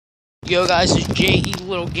Yo guys, it's J.E.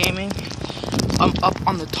 Little Gaming. I'm up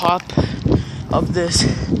on the top of this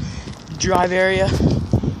drive area,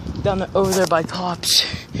 over there by Tops.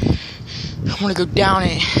 I want to go down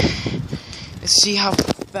it and see how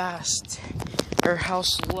fast or how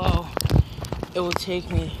slow it will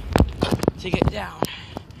take me to get down.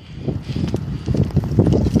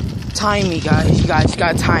 Time me, guys. You guys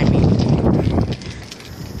gotta time me.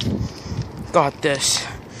 Got this.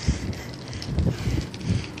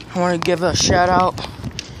 I want to give a shout out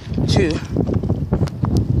to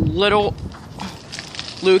Little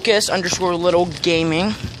Lucas _ Little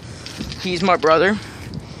Gaming. He's my brother.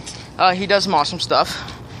 He does some awesome stuff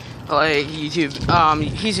like YouTube.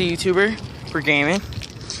 He's a YouTuber for gaming,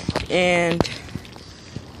 and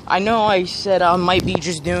I know I said I might be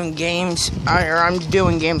just doing games, or I'm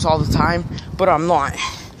doing games all the time, but I'm not.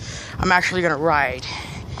 I'm actually gonna ride.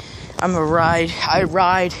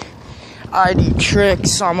 I do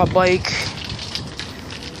tricks on my bike.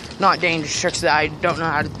 Not dangerous tricks that I don't know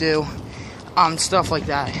how to do. Stuff like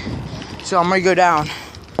that. So I'm gonna go down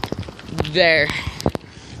there,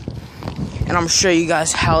 and I'm gonna show you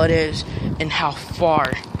guys how it is and how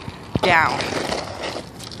far down.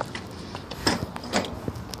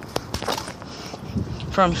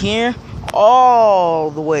 From here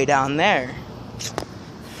all the way down there.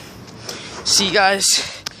 See,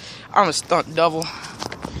 guys, I'm a stunt double.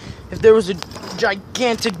 If there was a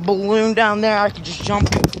gigantic balloon down there, I could just jump,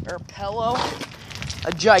 or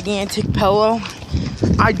a gigantic pillow,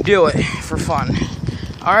 I'd do it for fun.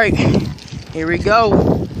 Alright, here we go.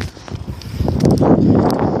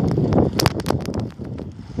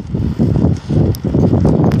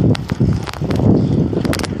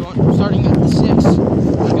 We're starting at the 6.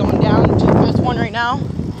 We're going down to the 5th one right now.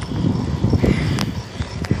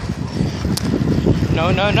 No.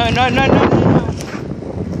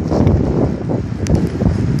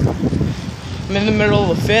 I'm in the middle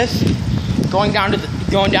of the 5th, going down to the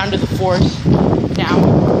 4th now.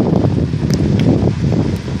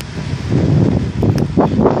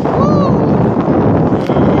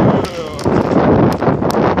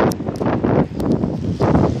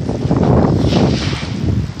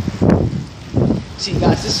 See,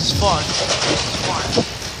 guys, this is fun.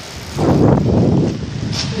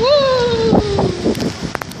 Woo!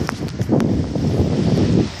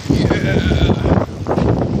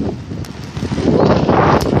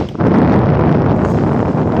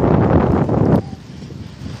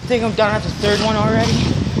 I think I'm down at the 3rd one already.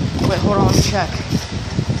 Wait, hold on, let me check.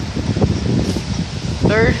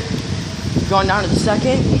 3rd, going down to the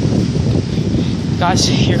 2nd. Guys,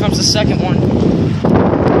 here comes the 2nd one.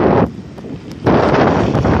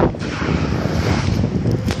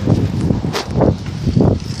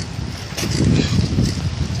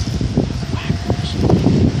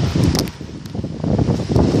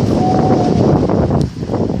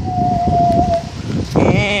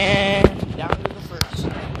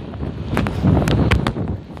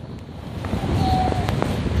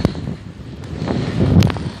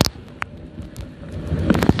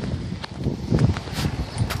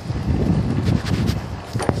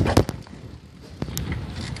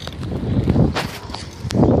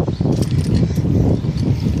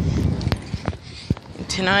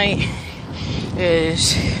 Tonight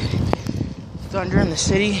is Thunder in the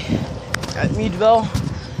City at Meadville,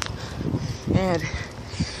 and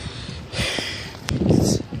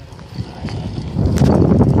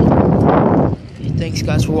thanks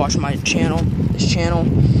guys for watching this channel,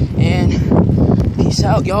 and peace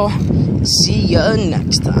out, y'all. See ya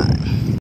next time.